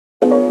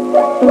Welcome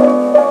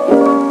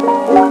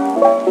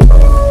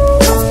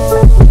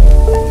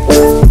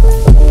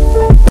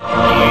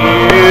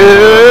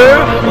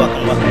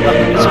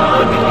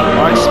to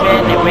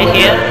BigDmarksmen, and we're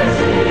here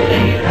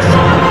playing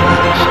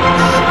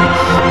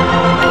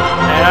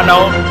And I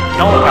know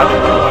no one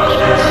probably will watch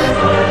this.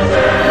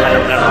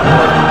 I know none of my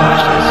boys will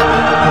watch this.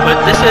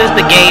 But this is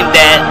the game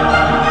that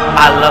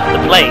I love to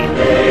play.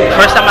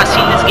 First time I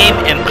seen this game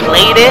and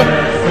played it,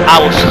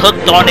 I was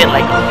hooked on it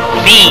like a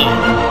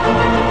fiend.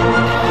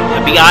 To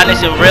be honest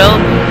and real,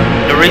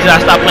 the reason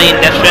I stopped playing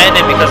Death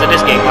Stranding because of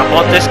this game. I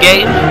bought this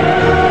game,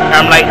 and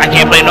I'm like, I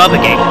can't play another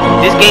game.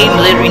 This game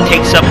literally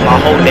takes up my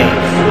whole day.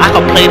 I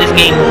could play this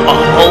game a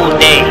whole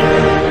day,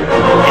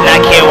 and not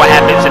care what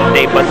happens in the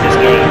day but this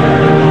game.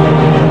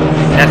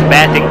 That's a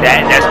bad thing.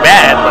 That's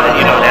bad, but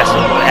you know, that's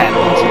what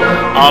happens.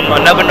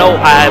 Another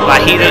note, my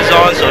heater's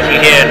on, so if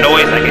you hear a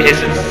noise, like a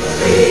hissing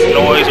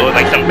noise or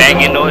like some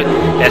banging noise,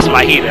 that's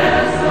my heater.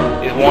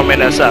 It's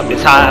warming us up.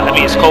 It's hot. I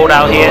mean, it's cold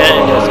out here.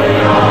 There's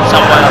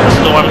somewhat of a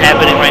storm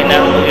happening right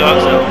now in New York,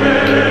 so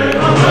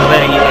I'm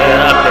letting you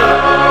update.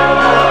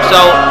 So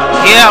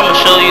here I'm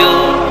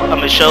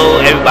gonna show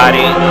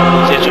everybody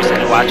who's interested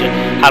in watching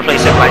how to play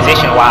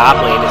Civilization, why I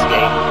play this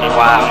game, and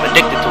why I'm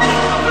addicted to it.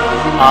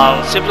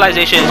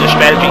 Civilization is a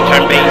strategy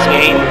turn-based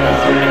game.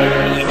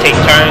 You take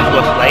turns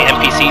with like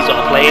NPCs on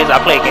the players. I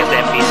play against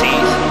the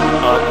NPCs,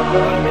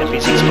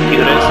 NPCs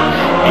computers,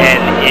 and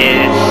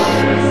it's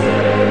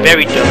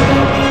very dope.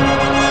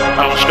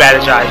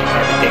 Strategizing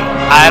and everything.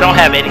 I don't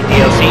have any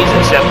DLCs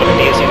except for the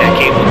DLC that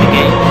came with the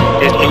game.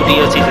 There's new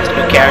DLCs, there's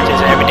new characters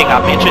and everything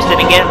I'm interested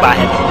in getting, but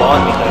I haven't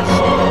bought because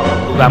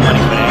who got money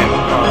for that?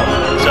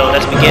 So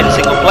let's begin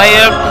single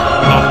player.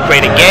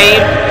 Create a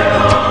game.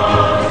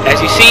 As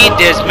you see,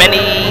 there's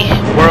many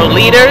world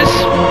leaders,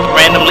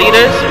 random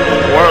leaders,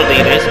 world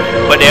leaders,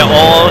 but they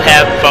all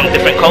have from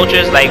different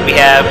cultures. Like we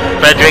have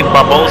Frederick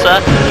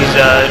Barbosa, he's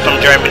from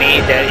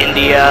Germany,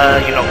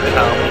 India, you know,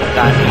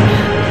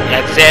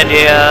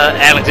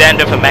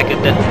 Alexander from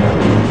Macedon,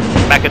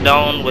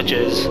 which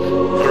is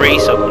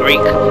Greece or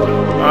Greek.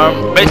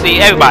 Basically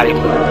everybody.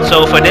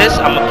 So for this,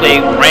 I'm gonna play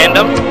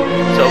random.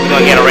 So we're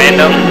gonna get a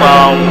random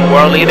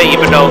world leader,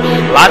 even though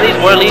a lot of these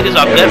world leaders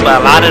are good,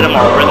 but a lot of them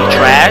are really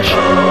trash.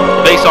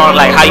 Based on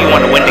like how you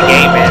want to win the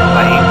game, man.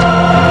 Like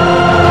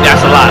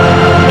that's a lot.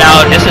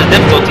 Now this is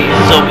difficulties.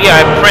 So we are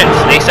at Prince.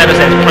 They set us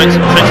as Prince.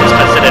 Prince is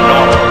considered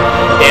normal.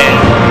 Then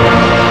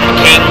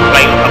King,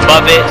 like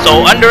above it.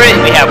 So under it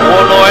we have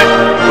Warlord,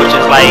 which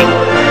is like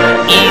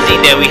easy.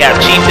 Then we have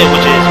Chieftain,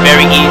 which is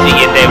very easy,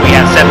 and then we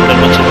have Settler,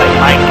 which is like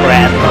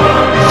Minecraft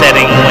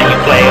setting when you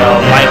play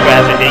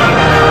Minecraft, and then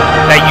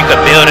you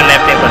could build and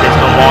everything, but there's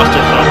no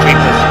monsters, no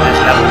creepers.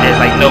 There's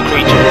like no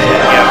creatures.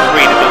 You're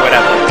free to do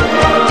whatever.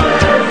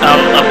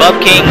 Above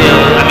King,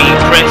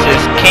 Prince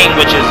is King,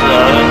 which is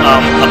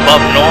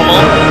above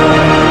normal,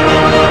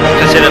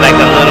 considered like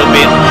a little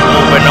bit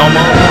over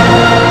normal.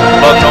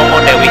 Above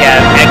normal, then we have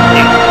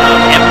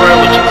Emperor,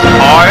 which is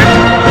hard.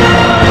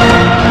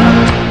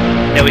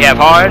 Then we have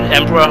hard,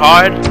 Emperor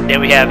hard. Then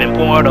we have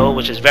Immortal,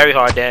 which is very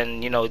hard.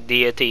 Then, you know,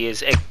 Deity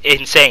is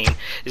insane.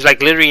 It's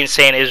like literally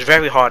insane. It was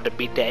very hard to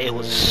beat that. It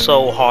was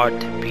so hard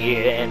to beat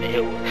it, and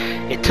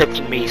it took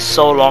me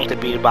so long to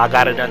beat it, but I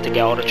got it done to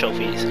get all the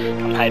trophies.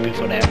 I'm happy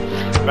for that.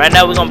 Right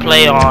now we're gonna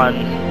play on,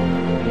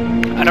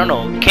 I don't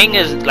know, King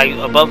is like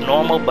above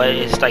normal, but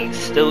it's like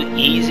still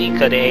easy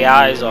because the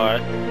AIs are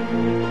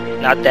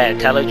not that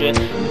intelligent.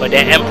 But the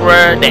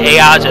Emperor, the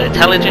AIs are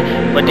intelligent,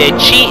 but they're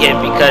cheating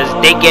because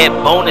they get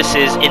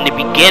bonuses in the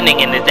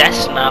beginning, and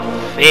that's not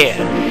fair.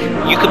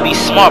 You could be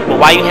smart, but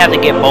why you have to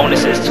get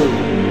bonuses too?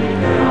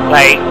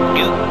 Like,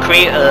 you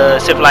create a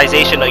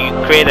civilization or you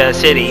create a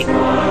city,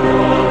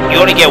 you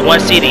only get one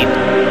city.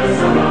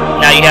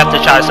 Now you have to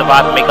try to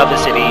survive and make other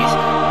cities,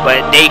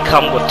 but they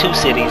come with 2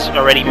 cities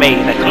already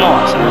made. Like, come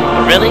on, son.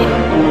 Really?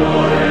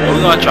 Well,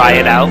 we're gonna try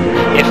it out.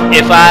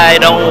 If I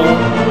don't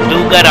do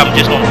good, I'm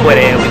just gonna quit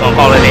it and we're gonna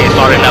call it a and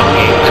start another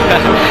game.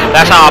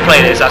 That's how I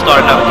play this. I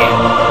start another game.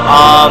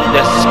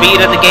 The speed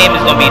of the game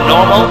is gonna be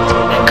normal,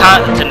 the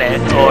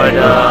continent or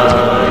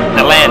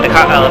the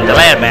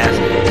landmass.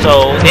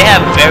 So they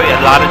have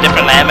a lot of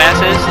different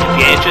landmasses.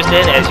 If you're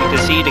interested, as you can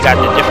see, they got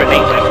the different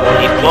names like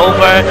 4-leaf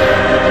clover,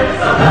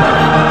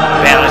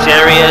 balance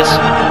areas.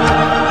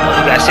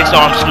 You got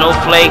 6-armed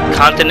snowflake,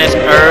 continents,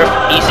 Earth,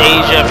 East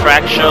Asia,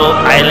 fractal,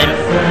 island,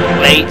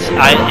 plates,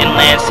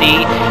 inland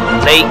sea,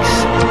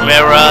 lakes,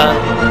 mirror,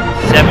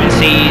 7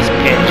 seas,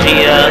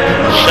 Pangea,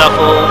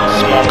 shuffle,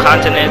 small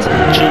continents,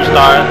 true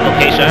star,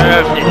 location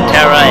Earth,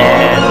 Terra,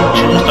 and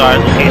true star,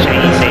 location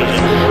East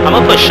Asia. I'm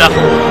gonna put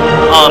shuffle.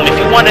 If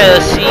you want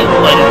to see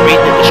and read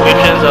the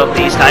descriptions of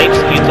these types,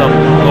 you can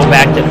go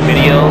back to the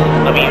video.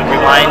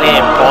 Rewind it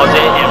and pause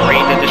it and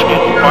read the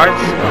description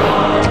parts.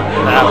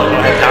 I don't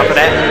have time for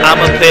that. I'm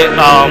gonna put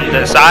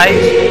the size.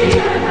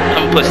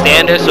 I'm gonna put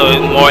standard, so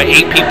more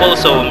 8 people,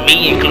 so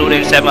me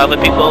including 7 other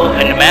people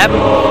in the map.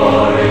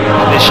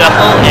 The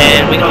shuffle,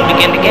 and we're gonna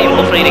begin the game.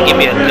 Hopefully they give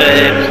me a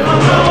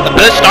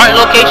good start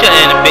location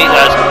and a big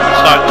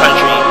start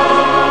country.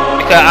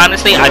 Cause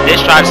honestly, I did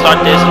try to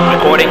start this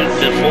recording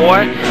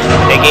before.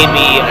 They gave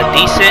me a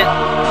decent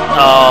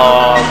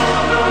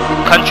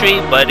country,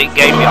 but it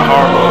gave me a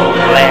horrible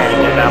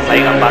land, and I'm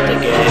like, I'm about to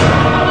get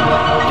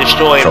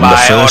destroyed from by the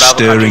first all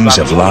the other stirrings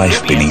of Nubian.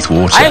 life beneath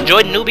water. I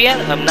enjoyed Nubian.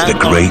 I'm not The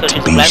great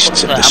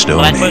beasts of the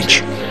Stone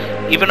Age.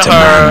 Even To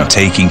her man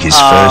taking his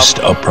first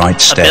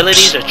upright steps,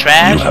 abilities are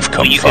trash. you have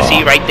come but you far. can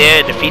see right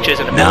there the features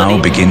and Now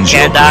abilities. begins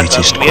your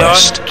greatest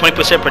quest.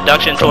 20%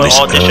 production From toward this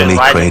all districts, early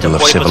rising cradle to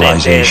of 40%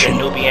 civilization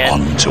Nubian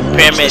on towards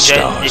pyramid the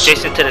stars.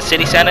 adjacent to the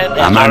city center.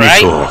 That's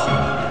Amanito,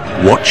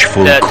 alright.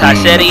 watchful The queen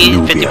Tassetti,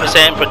 of Nubia.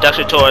 50%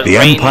 production towards The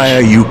range, empire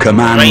you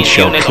command range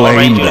shall units, all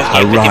claim range the units,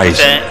 and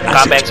horizon 50% as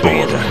combat its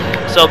experience. border.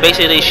 So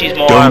basically, she's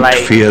more Don't like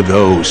fear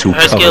those who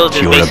her skills covet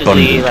is your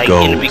basically abundant like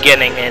gold, in the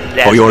beginning, and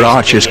that's for your basically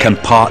archers it. can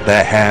part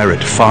their hair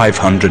at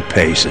 500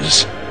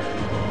 paces.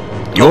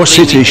 Your Hopefully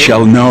city we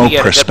shall do. know We get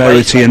a good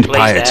prosperity place, and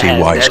like a place that piety, has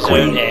wise desert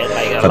queen. and,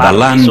 like, a For lot the of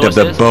land of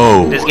the resources.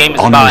 bow This game is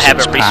about honors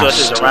having its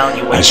resources past around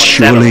you where as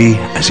you want to settle. surely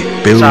as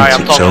it builds Sorry,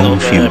 I'm its talking own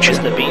over future.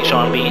 Mr. Bean,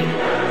 Sean Bean,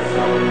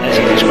 as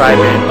he's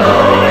describing the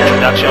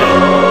introduction.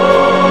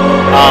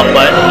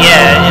 But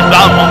yeah, it's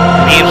about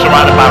being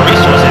surrounded by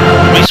resources.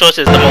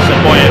 Resources is the most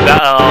important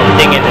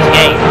thing in this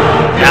game.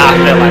 Now I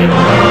feel like.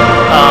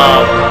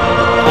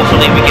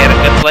 Hopefully we get a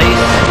good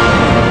place.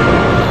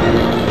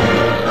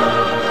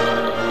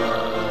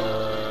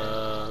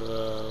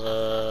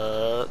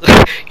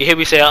 You hear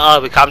me say,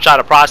 because I'm trying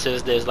to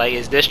process this. Like,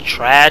 is this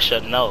trash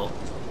or no?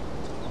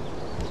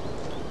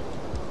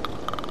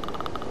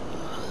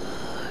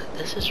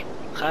 This is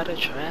kind of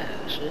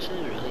trash. This is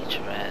really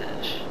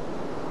trash.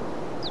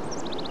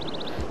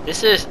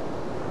 This is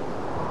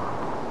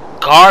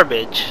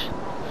garbage.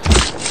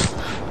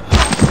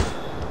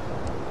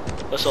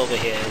 What's over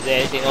here? Is there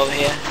anything over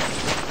here?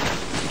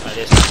 Oh,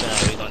 there's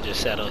nothing. We're gonna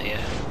just settle here.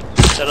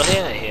 Settle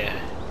here or here?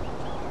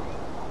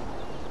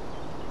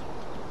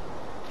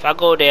 If I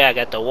go there, I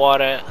got the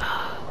water.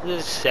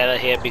 Let's settle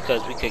here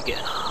because we could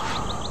get.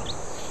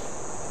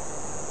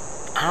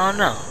 I don't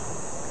know.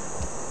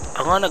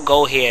 I'm gonna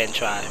go here and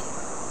try.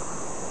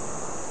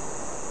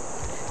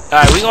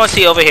 Alright, we're gonna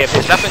see over here. If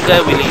there's nothing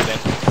good, we leaving.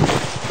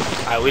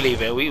 Alright, we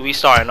leaving. We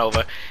starting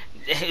over.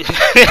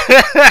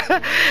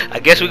 I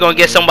guess we're gonna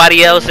get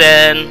somebody else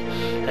and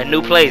a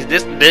new place.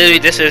 This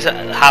is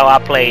how I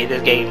play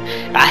this game.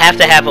 I have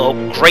to have a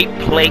great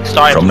play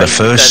starting From the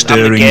first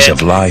stirrings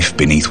of life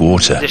beneath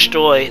water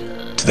destroyed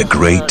to the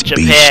great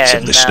Japan. beasts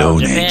of the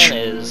Stone Japan Age,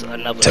 is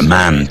another to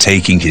man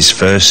taking his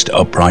first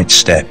upright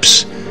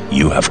steps,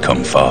 you have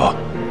come far.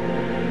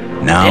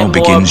 Now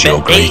begins your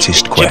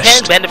greatest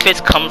quest. Japan's benefits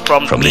come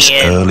from this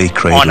being early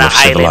cradle on an of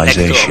civilization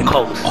island next to a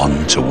coast.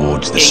 on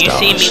towards the You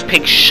see stars. me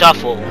pick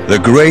shuffle. The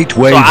great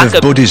wave I of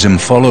could Buddhism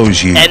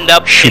follows you. End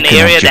up in Shiken an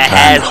area of that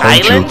Japan, has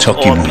Hojo islands or a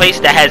Tokimune. place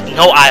that has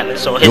no islands.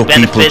 So his Your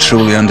people benefits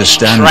truly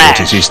understand trash.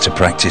 what it is to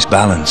practice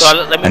balance, So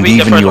let me and read the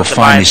even first your one,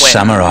 Divine finest Wind.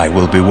 samurai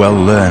will be well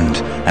learned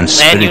and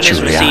Land units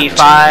spiritually receive apt.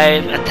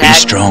 5 attack,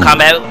 strong.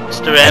 combat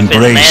strength,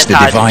 Embrace and land the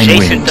ties divine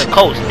adjacent wind, to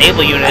coast.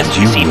 Naval units and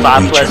you receive will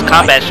 5 reach plus your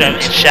combat mighty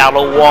strength in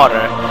shallow water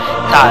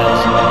ties.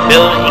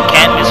 Build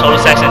encampments, holy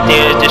sites, and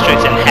theater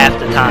districts in half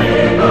the time.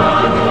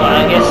 Well,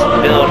 I guess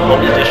build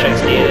holy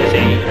districts, theaters,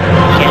 and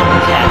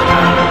encampments half the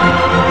time.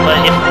 But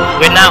if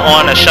we're not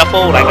on a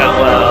shuffle, like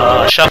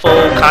a shuffle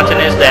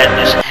continents that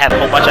just have a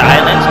whole bunch of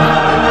islands,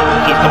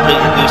 he's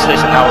completely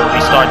useless, and I will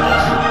restart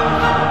this.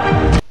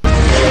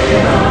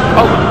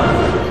 Oh,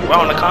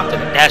 we're on a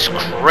continent. That's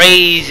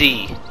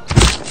crazy.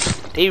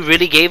 They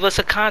really gave us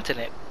a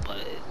continent, but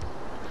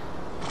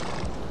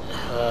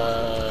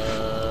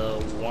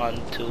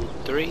 1, 2,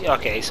 3.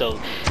 Okay, so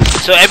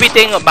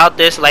everything about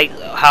this, like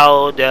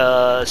how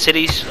the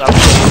cities,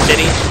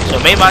 city. So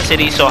Meier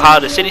city. So how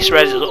the city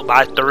spreads is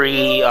by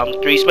 3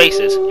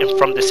 spaces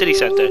from the city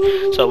center.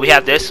 So we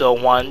have this. So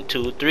 1,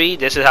 2, 3.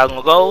 This is how it's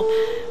gonna go.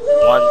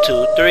 1,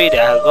 2, 3.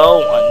 That's how it go.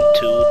 1,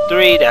 2,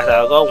 3. That's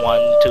how it go.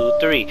 1, 2,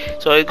 3.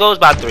 So it goes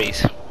by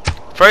 3s.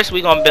 First,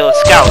 we're gonna build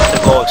scouts to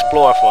go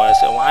explore for us.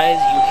 And why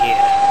is you here?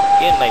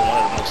 You're in like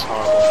one of the most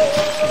horrible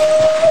places.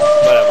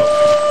 Whatever.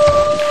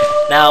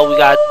 Now we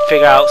gotta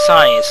figure out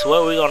science.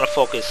 What are we gonna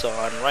focus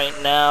on right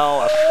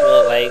now? I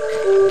feel like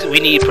we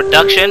need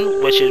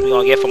production, which is we're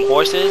gonna get from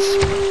horses.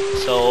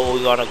 So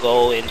we're gonna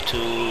go into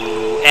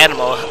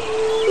animal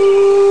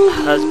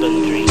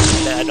husbandry.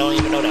 I don't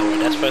even know that word.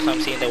 That's the first time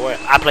I'm seeing that word.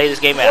 I play this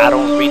game and I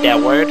don't read that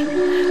word.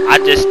 I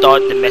just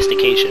thought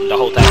domestication the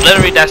whole time.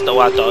 Literally, that's the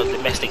what I thought,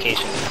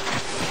 domestication.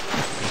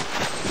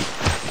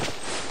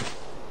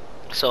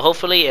 So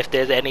hopefully, if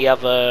there's any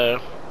other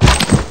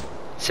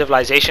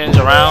civilizations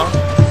around,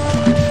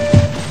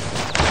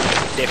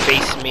 they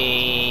face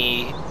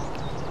me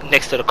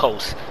next to the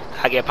coast.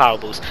 I get power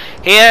boost.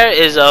 Here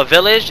is a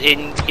village,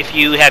 and if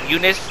you have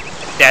units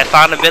that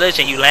found a village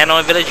and you land on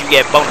a village, you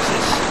get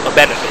bonuses or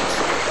benefits.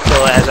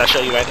 So as I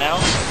show you right now,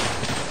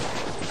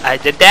 I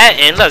did that,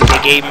 and look, they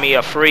gave me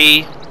a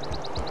free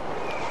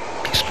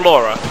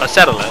explorer, a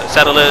settler.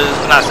 Settler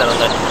is not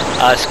settler.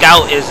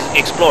 Scout is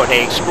explorer.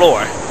 They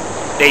explore.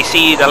 They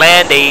see the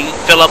land. They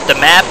fill up the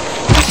map.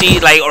 You see,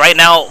 like right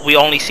now, we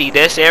only see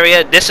this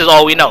area. This is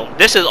all we know.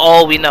 This is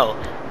all we know.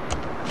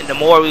 And the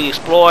more we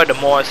explore, the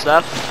more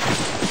stuff.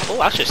 Oh,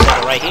 I should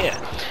settle right here.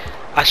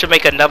 I should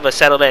make another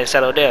settle there and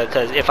settle there,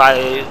 because if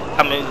I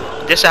mean,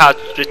 this is how I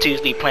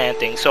strategically plan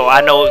things. So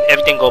I know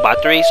everything go by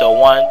 3. So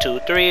 1, 2,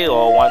 3,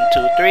 or 1,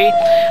 2, 3.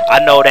 I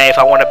know that if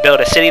I want to build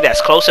a city that's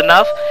close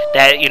enough,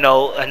 that you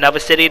know another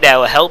city that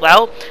will help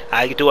out,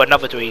 I can do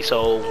another 3.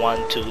 So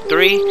 1, 2,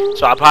 3.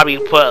 So I'll probably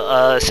put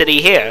a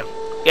city here.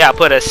 Yeah, I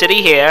put a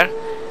city here.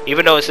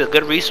 Even though it's a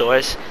good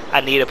resource, I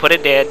need to put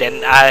it there.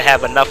 Then I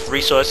have enough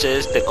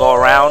resources to go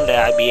around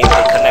that I'd be able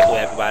to connect with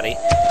everybody.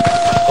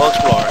 Go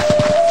explore.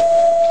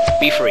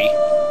 Be free.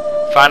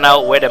 Find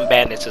out where them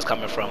bandits is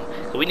coming from.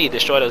 We need to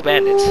destroy those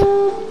bandits.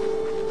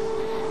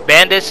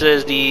 Bandits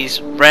is these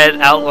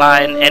red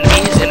outline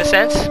enemies in a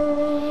sense.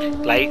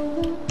 Like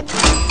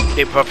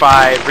they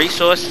provide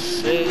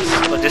resources,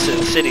 but this is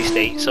a city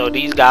state, so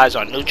these guys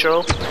are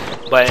neutral.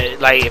 But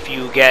like if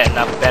you get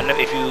enough benefit,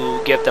 if you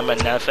give them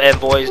enough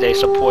envoys, they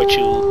support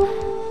you.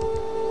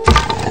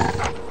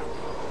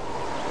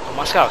 Oh,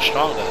 my scout's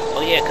stronger.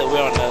 Oh yeah, cause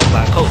we're on the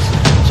coast.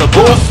 So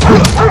boom,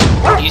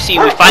 you see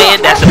we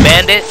fighting. That's a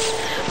bandit.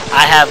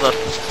 I have a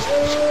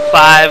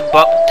 5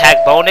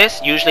 attack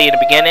bonus. Usually in the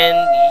beginning,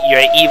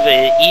 you're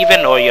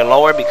even or you're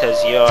lower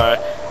because you're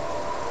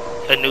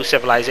a new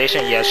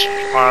civilization. Your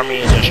army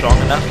is just strong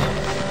enough.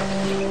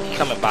 He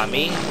coming by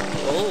me.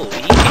 Oh,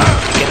 he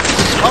can't get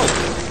smoke.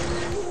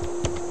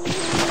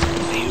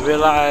 You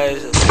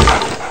realize,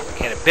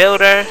 get a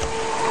builder,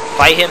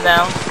 fight him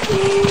now.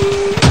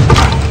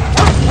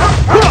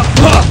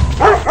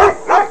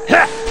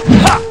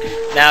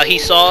 Now he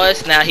saw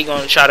us, now he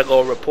gonna try to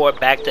go report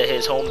back to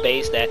his home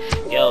base that,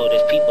 yo,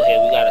 there's people here,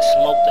 we gotta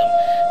smoke them.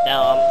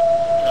 Now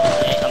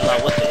I'm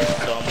not with it,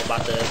 so I'm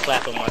about to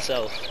clap him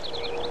myself.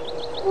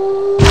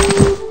 Ooh,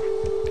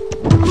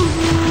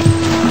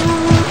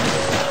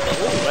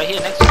 right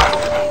here next to us.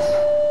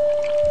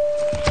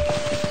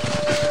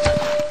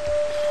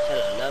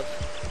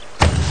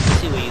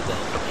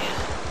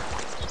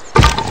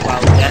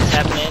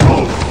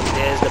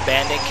 There's the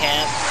bandit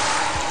camp.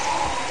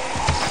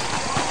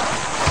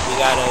 We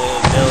gotta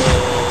build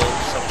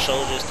some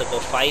soldiers to go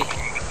fight.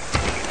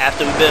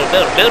 After we build a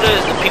builder. Builder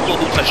is the people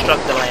who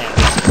construct the land,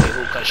 basically,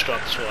 who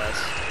constructs for us.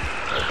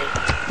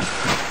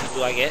 What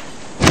do I get?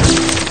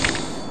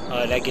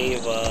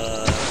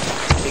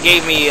 They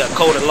gave me a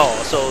code of law.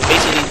 So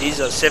basically these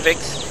are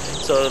civics.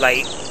 So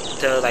like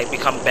to like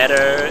become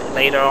better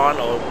later on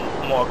or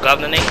more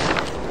governing,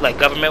 like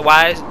government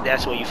wise,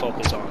 that's what you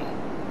focus on.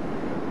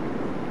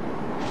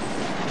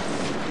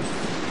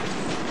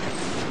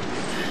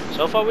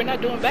 So far, we're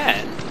not doing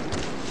bad.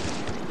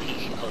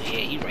 Oh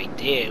yeah, he right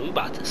there. We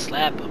about to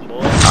slap him,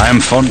 boy. I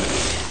am fond. I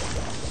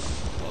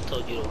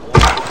told you to warn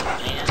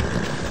man.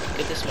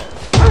 Get this one.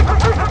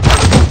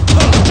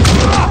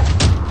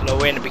 You know,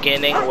 we're in the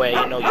beginning where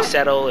you know you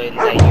settle and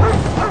like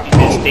you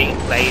just think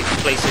like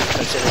places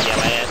considered your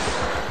land.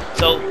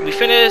 So we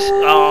finished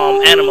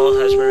animal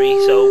husbandry,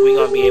 so we're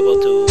gonna be able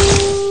to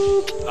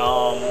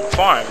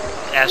farm.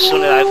 As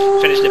soon as I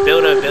finish the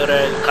builder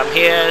come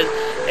here.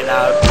 And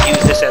I'll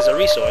use this as a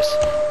resource.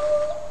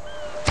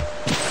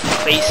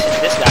 Face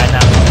this guy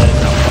now because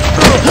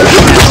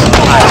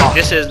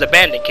this is the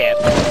bandit camp,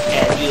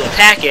 and you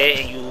attack it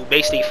and you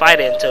basically fight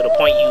it until the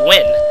point you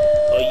win,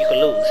 or you can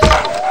lose.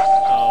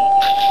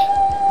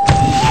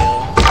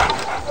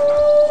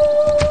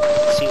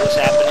 See what's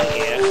happening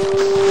here.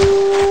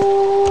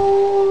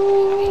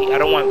 I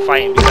don't want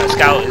fighting because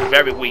Scout is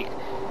very weak.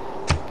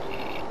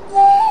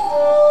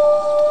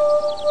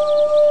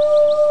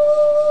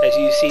 As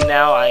you see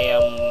now, I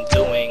am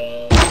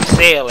doing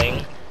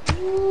sailing.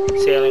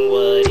 Sailing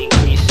would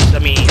increase,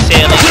 sailing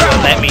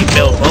will let me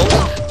build boats,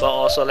 but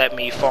also let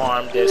me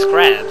farm this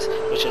crabs,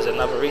 which is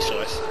another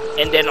resource.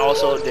 And then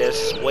also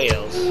this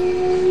whales.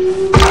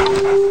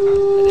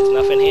 There's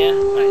nothing here?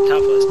 Alright,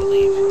 time for us to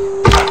leave.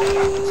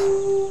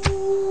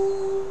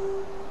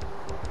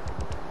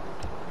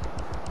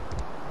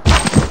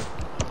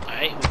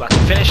 Alright, we're about to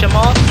finish him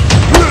off.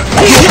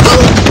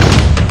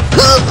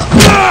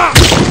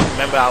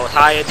 Remember, I was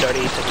hired 30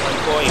 to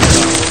 24, even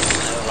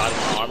though a lot of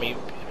my army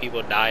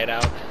people died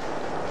out.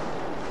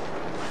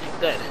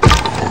 Good.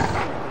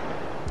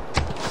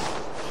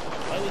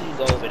 Why would you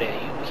go over there?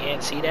 You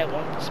can't see that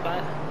one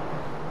spot?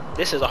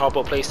 This is a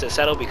horrible place to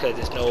settle because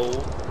there's no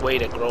way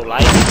to grow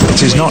life.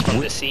 It is not from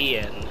the sea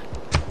and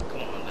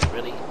come on, like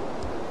really?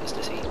 It's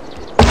the sea.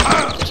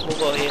 Just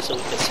move over here so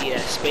we can see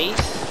that space.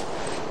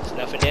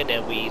 Nothing there,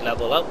 then we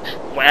level up.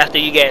 Well, after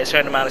you get a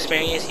certain amount of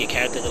experience, your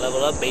character can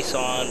level up based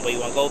on where you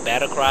want to go,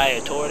 battle cry or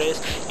tortoise.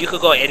 You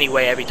could go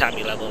anywhere every time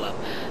you level up.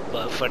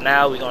 But for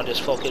now, we're going to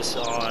just focus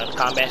on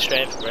combat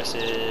strength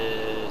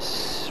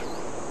versus...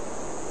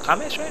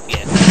 Combat strength?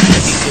 Yeah.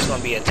 He's just going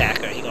to be an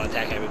attacker. He's going to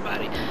attack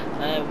everybody.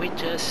 We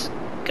just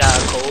got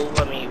a code.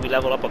 We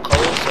leveled up a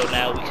code, so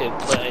now we could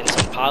put in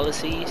some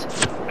policies.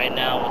 Right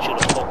now, I want you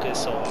to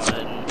focus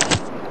on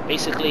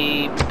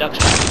basically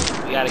production.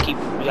 We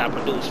gotta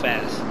produce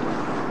fast.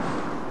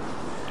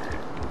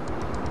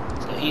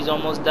 So he's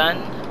almost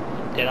done.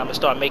 Then I'm gonna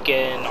start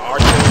making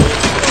archers.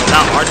 Well,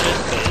 not archers,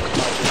 but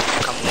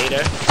archers come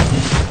later.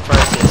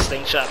 First is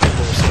slingshot. People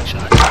with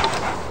slingshot.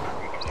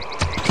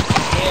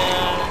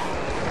 Yeah.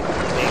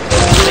 Big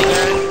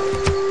slinger.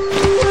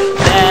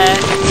 That.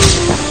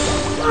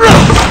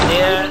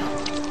 There.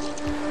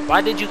 Why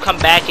did you come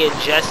back here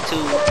just to?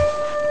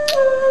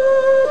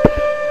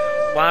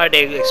 Why are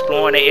they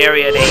exploring the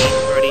area they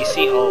already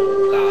see? Oh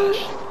gosh.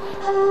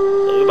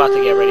 So we're about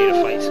to get ready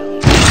to fight soon.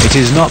 It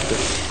is not.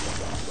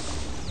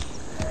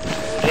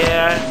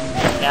 There.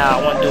 Now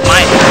I want to do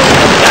mining. We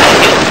got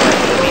hills.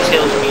 These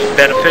hills will be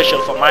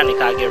beneficial for mining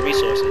because I get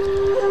resources.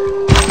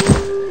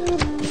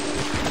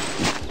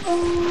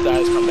 You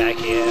guys come back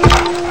here.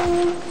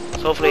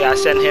 So hopefully I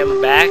send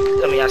him back.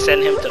 I mean I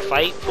send him to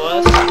fight for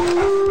us.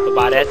 But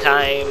by that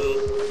time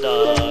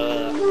the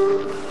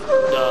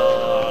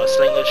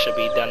slingers should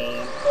be done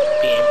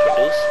being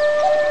produced.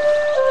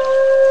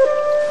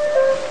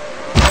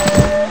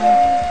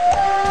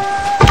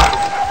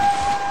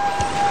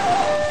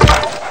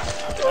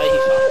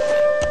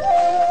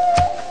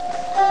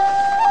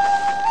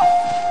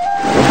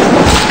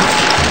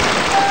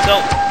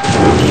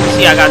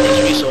 I got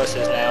these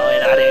resources now,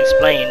 and I didn't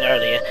explain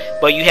earlier,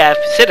 but you have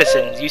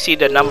citizens. You see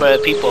the number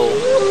of people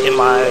in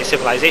my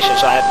civilization,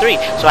 so I have 3.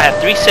 So I have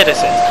 3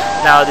 citizens.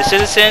 Now the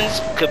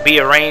citizens could be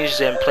arranged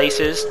in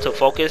places to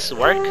focus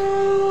work.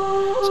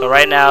 So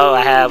right now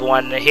I have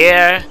one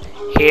here,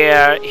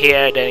 here,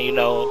 here. Then you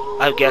know,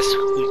 I guess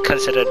we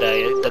consider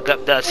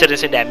the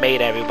citizen that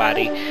made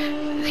everybody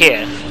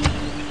here.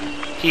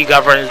 He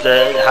governs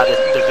how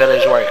the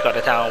village work or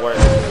the town work.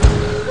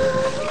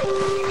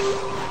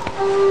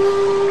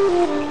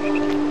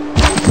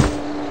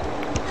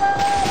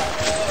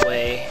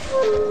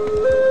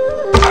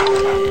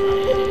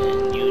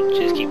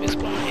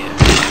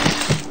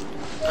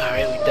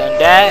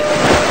 That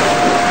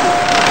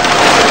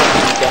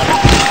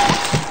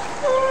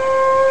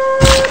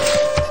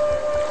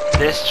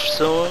this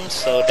soon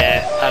so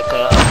that I could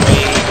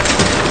upgrade.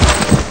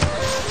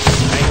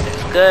 Alright,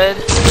 that's good.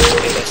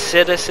 Get the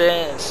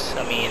citizens. I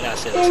mean not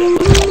citizens.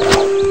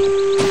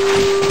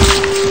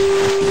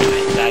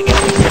 Gotta get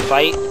them to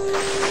fight.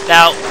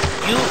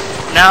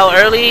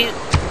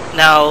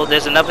 Now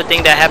there's another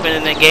thing that happened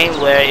in the game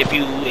where if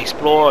you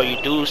explore or you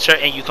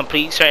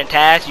complete certain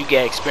tasks, you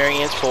get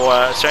experience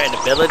for certain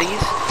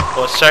abilities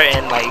or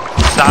certain like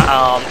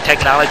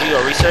technology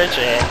or research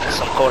and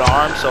some coat of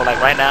arms. So like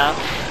right now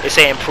it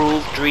say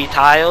improve 3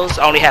 tiles.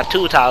 I only have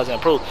 2 tiles to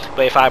improve,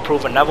 but if I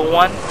improve another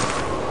one,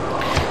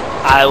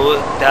 I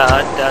would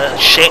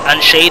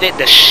unshaded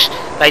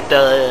like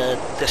the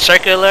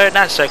circular,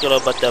 not circular,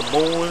 but the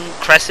moon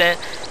crescent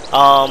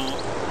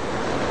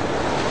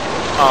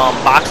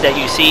box that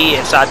you see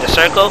inside the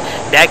circle,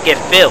 that get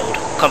filled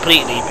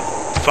completely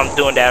from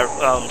doing that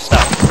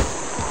stuff.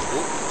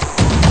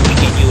 We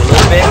give you a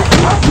little bit.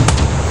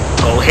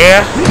 Go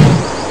here.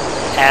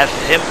 Have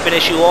him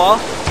finish you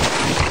off.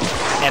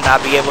 And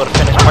I'll be able to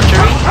finish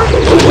archery.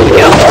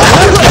 Kill.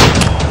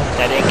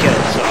 That didn't kill,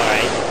 so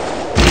alright.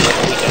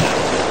 We can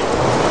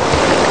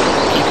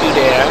keep you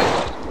there.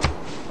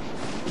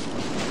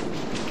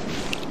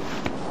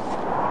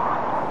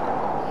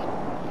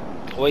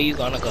 Where you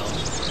gonna go?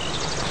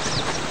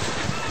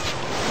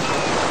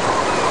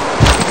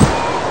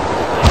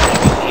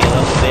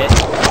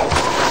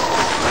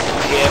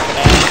 Here for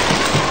now.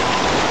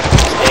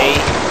 Stay.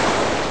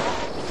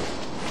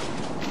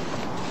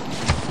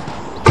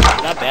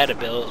 Not bad to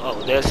build.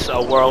 Oh, there's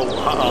a world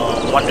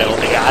wonder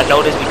over here. I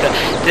know this because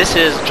this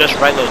is just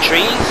regular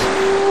trees,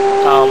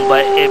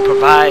 but it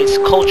provides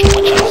culture,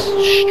 which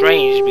is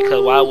strange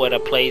because why would a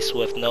place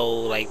with no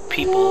like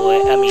people,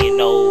 I mean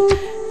no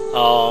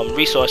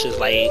resources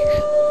like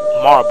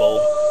marble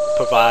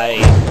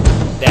provide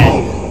that?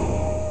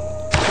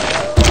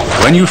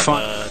 When you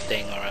find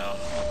thing around.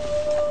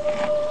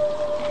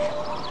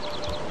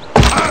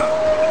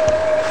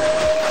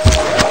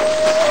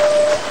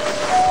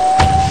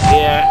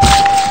 Here.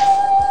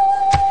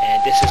 And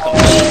this is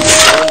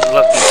complete.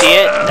 Look, you see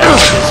it? Now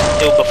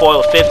before it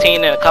was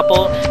 15 and a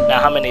couple. Now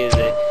how many is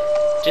it?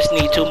 Just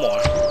need 2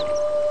 more.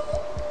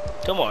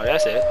 2 more,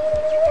 that's it.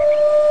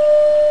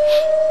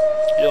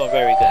 You're doing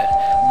very good.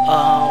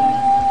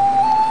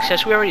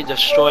 Since we already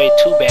destroyed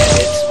 2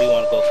 bandits, we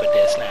want to go for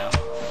this now.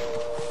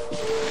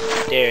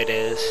 There it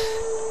is.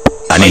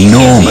 An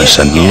enormous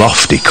and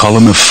lofty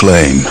column of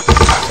flame.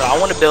 So I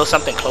want to build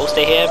something close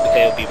to here because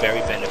it would be very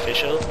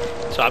beneficial.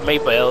 So I may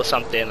build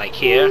something like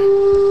here.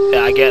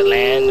 Then I get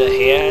land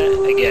here.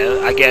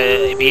 I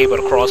get be able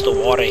to cross the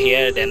water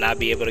here. Then I'll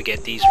be able to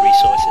get these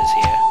resources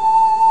here.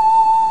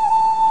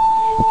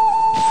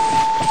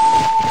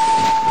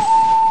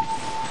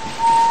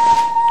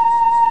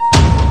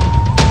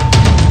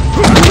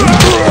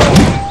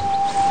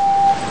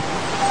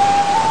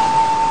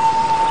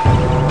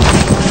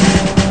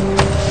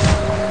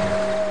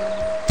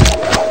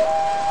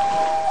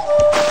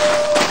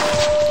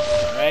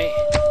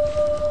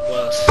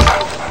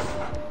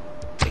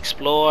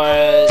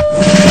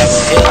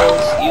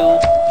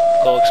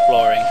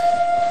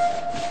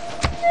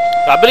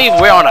 I believe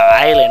we're on an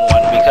island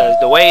one because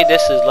the way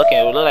this is looking,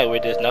 it would look like we're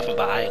just nothing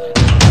but islands.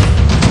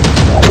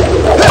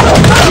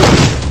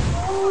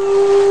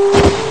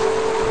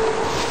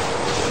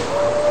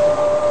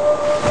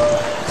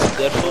 It's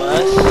good for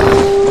us.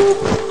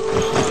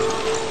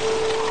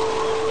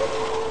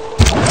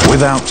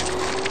 Without.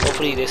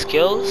 Hopefully this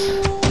kills.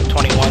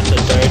 21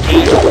 to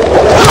 13.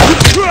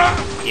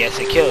 Yes,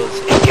 it kills.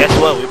 And guess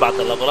what? We're about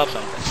to level up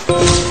something.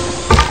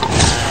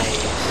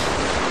 Nice.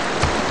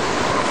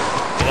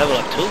 We level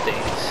up 2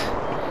 things.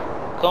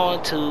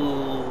 Going to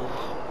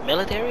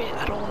military?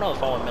 I don't know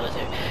if I want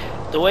military.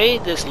 The way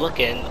this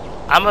looking,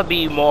 I'm gonna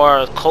be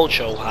more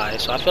culture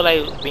wise, so I feel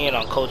like being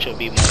on culture would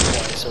be more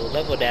important. So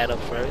level that up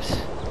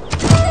first.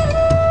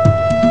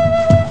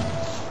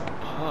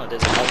 Oh,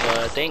 there's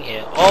another thing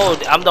here. Oh,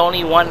 I'm the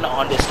only one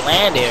on this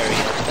land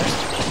area.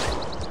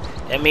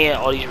 That means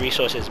all these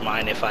resources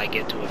mine if I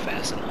get to it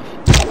fast enough.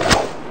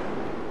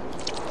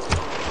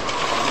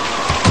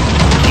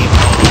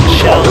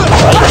 Shells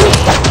about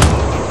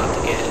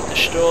to get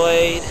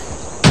destroyed.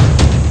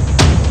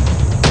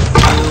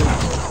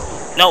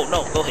 No,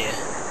 go here.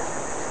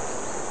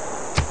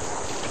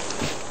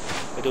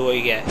 What do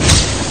we get?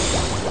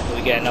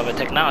 We get another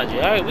technology.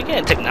 Alright, we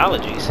getting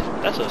technologies.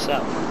 That's what's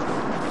up.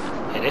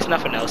 Yeah, there's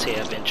nothing else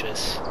here of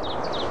interest.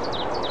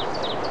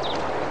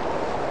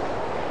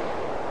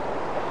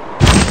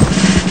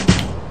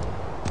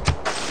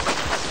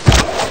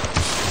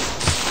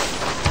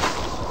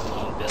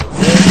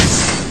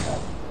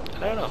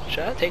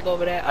 Should I take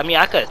over that? I mean,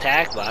 I could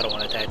attack, but I don't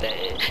want to attack that.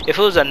 If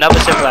it was another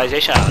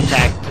civilization, I'd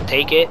attack to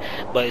take it.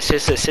 But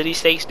since the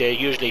city-states, they're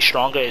usually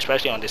stronger,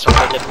 especially on this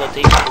harder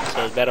difficulty.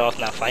 So it's better off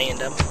not fighting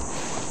them.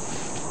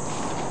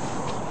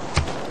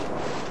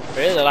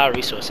 There's a lot of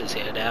resources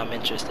here that I'm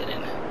interested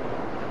in.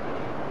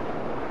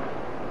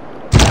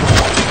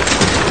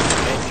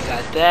 Okay, we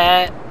got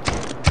that.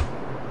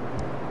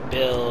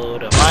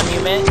 Build a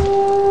monument.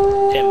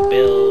 Then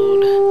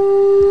build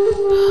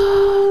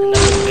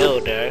another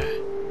builder.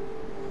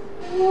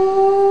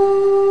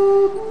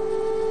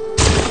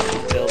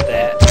 Build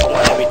that. I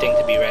want everything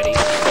to be ready. So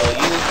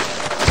you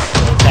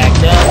attack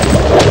them.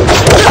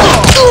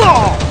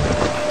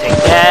 Take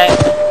that.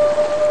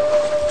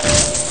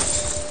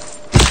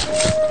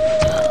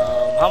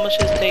 How much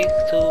does it take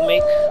to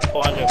make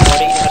 440? I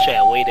should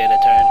have waited a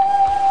turn.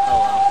 Oh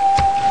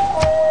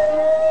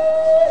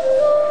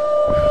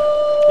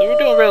well. We're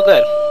doing real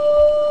good.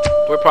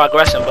 We're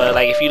progressing, but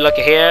like if you look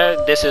at here,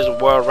 this is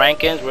world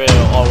rankings. We're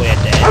all the way at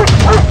the end.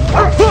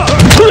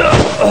 Yeah,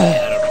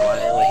 I don't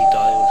know what he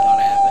thought was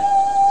gonna happen.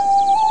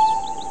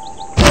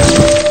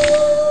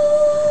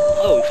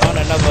 Oh, we found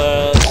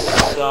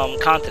another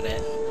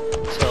continent.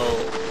 So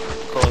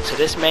go to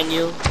this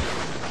menu.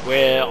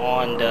 We're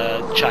on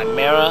the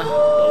Chimera,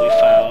 but we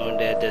found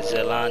the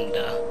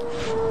Zelanda.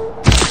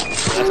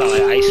 That sounds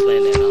like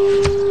Iceland and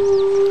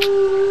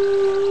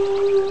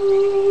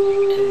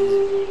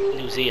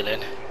New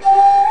Zealand.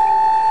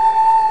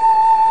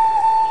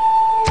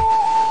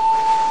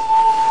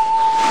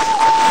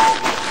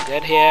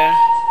 Good here.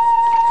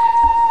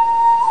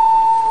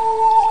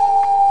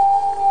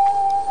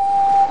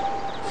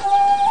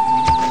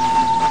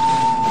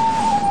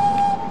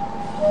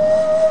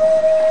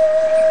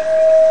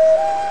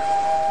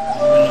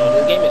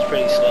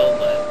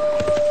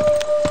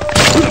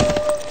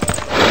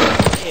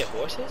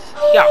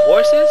 You got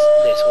horses?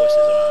 There's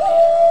horses around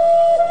here.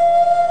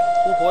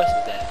 Who horse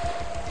is that?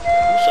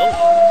 Who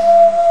soldiers?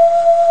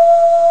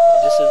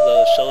 This is the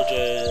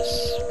soldiers,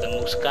 the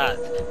Muscat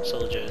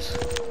soldiers.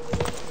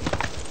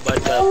 But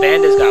the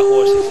bandits got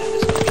horses in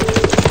this movie.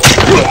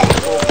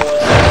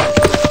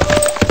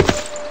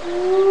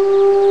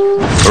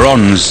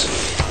 Bronze.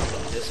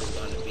 This is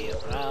going to be a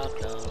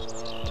problem.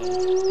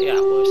 They got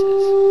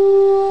horses.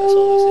 That's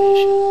always the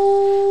issue.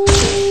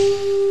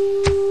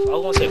 I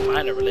was going to say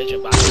find a religion,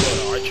 but I can go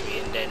to archery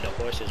and then the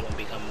horses won't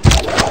become much of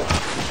a problem.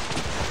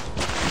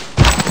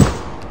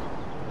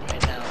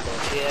 Right now, go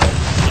here,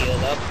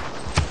 heal up.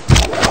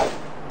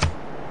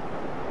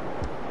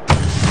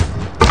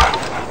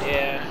 Right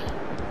there.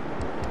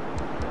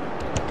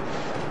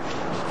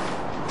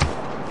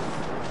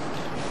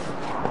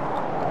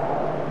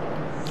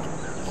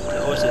 The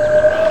horses will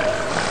run.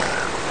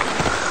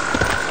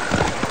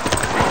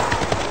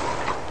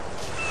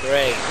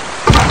 Great.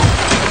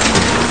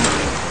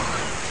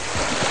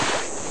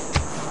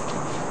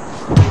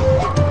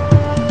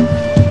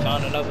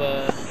 Found another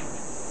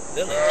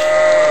village.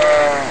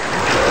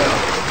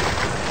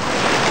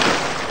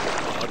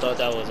 Oh, I thought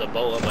that was a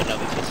boat of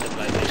another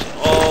civilization.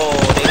 Oh,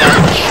 they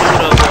got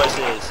shooter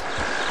horses.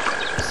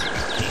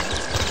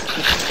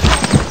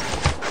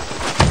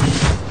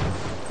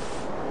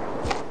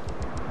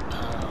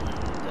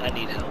 I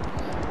need help.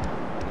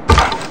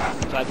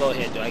 If I go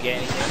ahead, do I get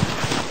anything?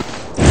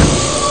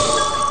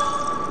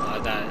 Oh, I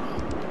got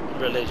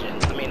religion.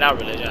 I mean, not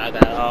religion. I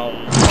got I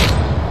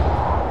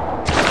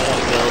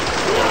want to build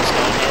a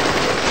stone head.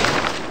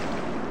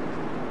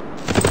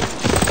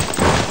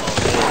 Oh,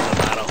 there's a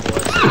lot of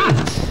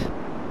horses.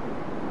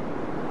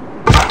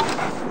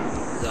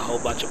 There's a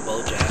whole bunch of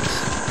bowjacks.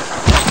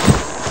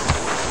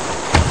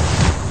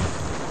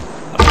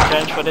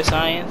 turns for the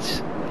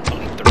science?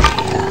 Only 3.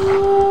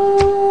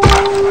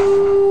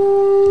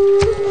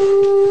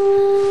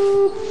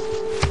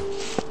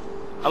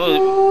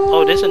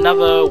 Oh, there's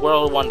another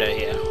world wonder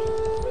here.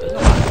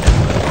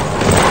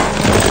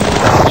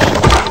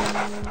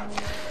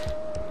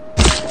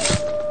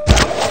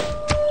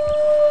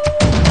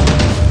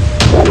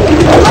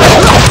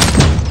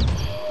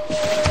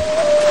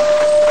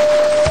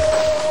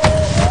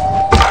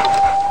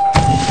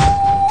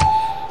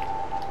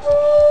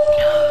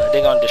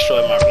 They're gonna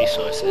destroy my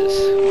resources.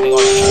 They're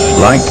gonna destroy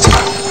Like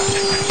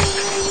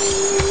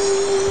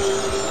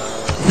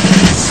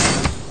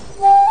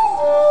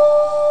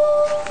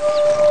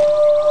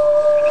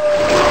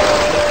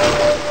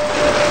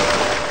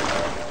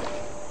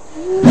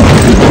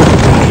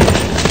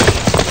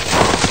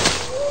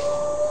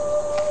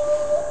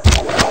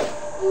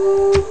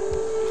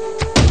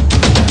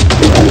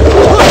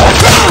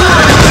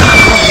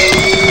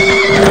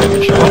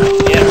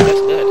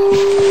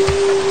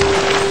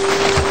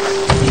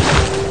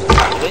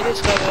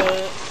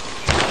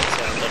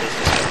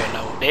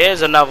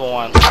There's another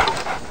one. Wait.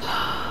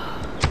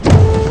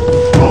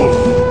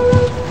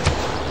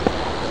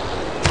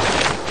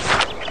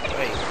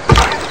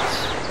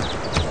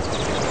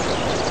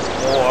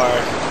 More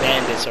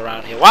bandits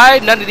around here. Why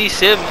none of these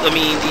these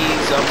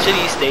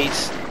city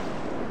states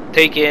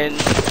taking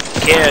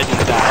care of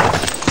these guys?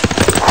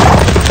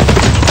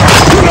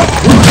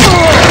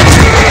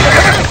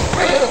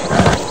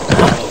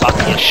 I'm about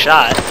to get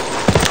shot.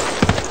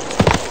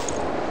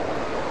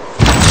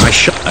 I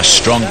shot a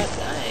strong.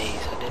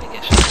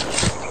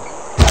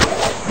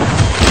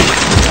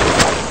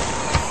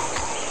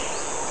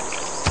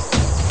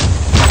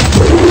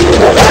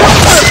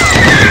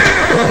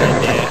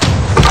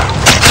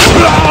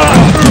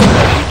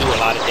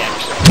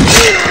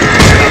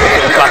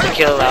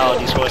 Kill all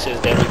these horses,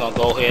 then we're gonna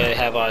go here and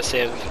have our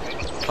civ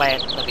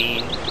plant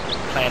a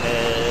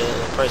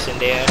person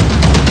there.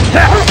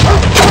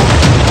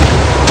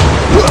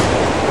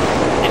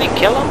 Did he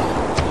kill him?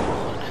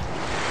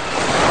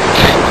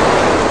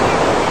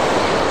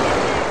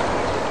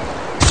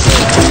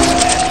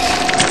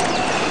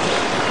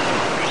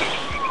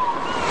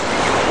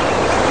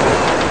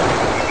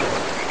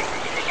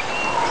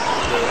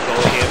 We'll go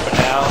here for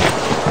now.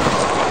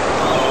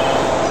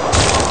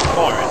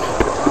 Foreign.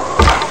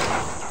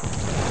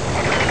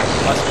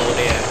 Let's go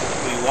there.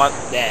 We want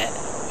that.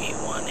 We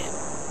want it.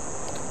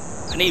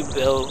 I need to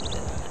build.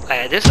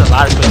 Like, there's a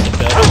lot of places to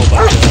build a whole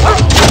bunch of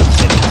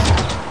cities.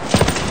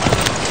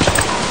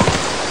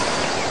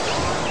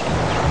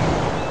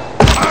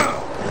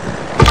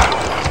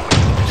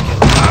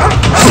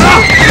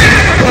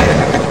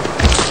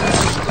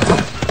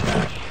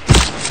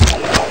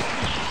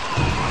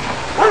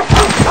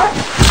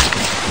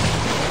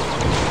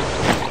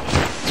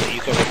 So you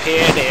can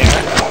repair there.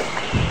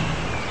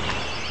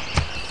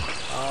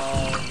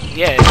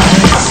 Yeah, it's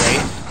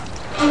great.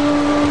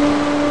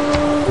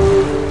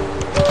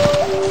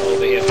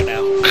 Over here for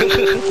now.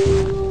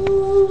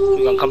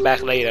 We're gonna come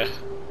back later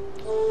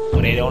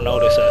when they don't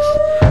notice us.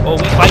 Oh,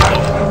 we fight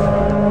them.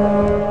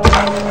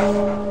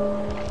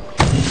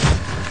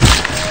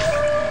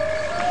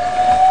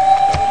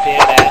 Repair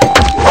that.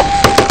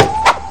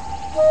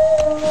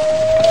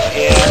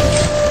 Here.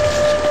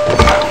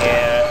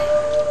 Here.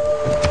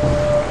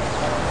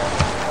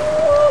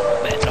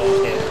 Man, no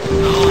one's there.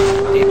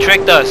 They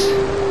tricked us.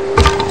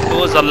 It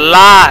was a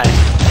lie.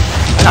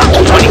 I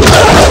got 20.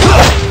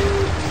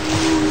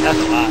 That's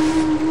a lot.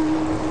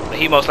 But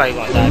he most likely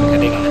gonna die because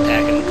they're gonna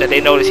attack him. Because they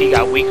notice he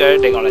got weaker,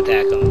 they're gonna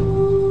attack him.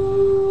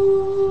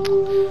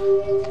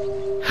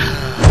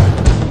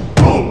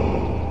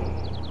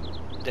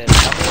 There's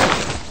another one.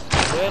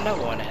 Where's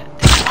another one at?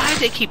 Why do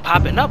they keep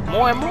popping up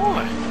more and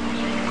more?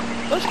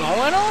 What's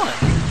going on?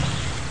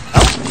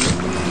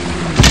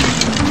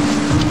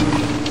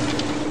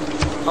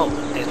 Oh,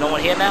 there's no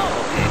one here now?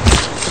 Okay.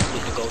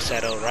 Go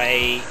settle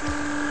right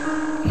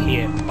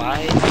here.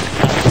 Why?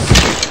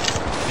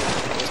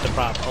 What's the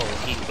problem? Oh,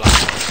 he's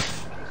blocking.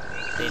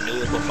 They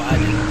knew it before I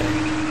did. Okay.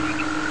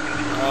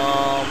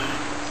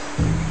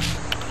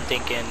 I'm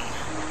thinking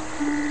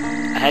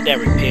I had that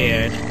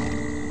repaired.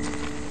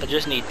 I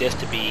just need this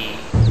to be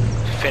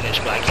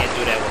finished, but I can't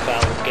do that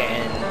without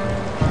getting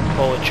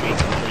poetry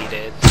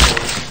completed. So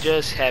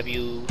just have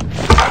you.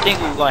 I think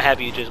we're gonna have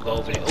you just go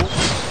over there. Ooh.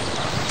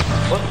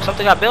 What?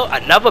 Something I built?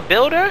 Another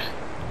builder?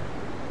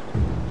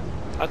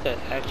 Okay,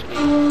 actually,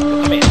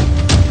 come here.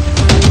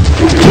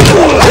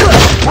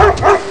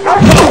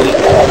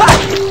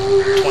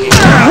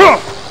 29.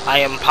 I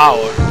am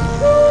power.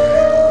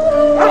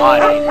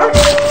 Body.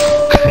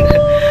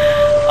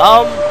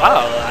 Wow,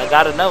 I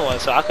got another one,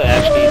 so I could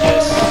actually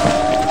just.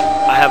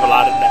 I have a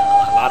lot of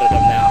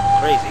them now.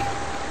 Crazy.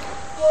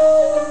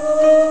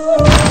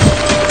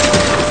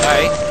 All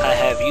right, I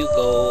have you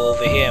go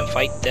over here and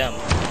fight them.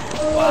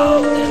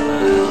 Wow, then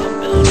I'll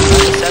build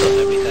another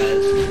settlement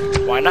because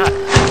why not?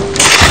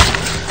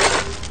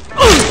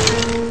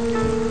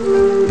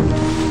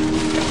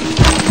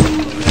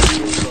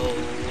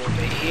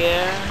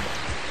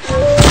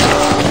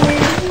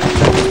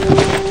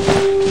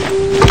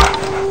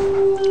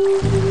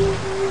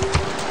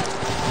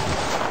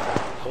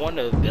 want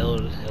to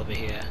build over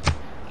here.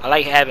 I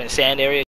like having sand area.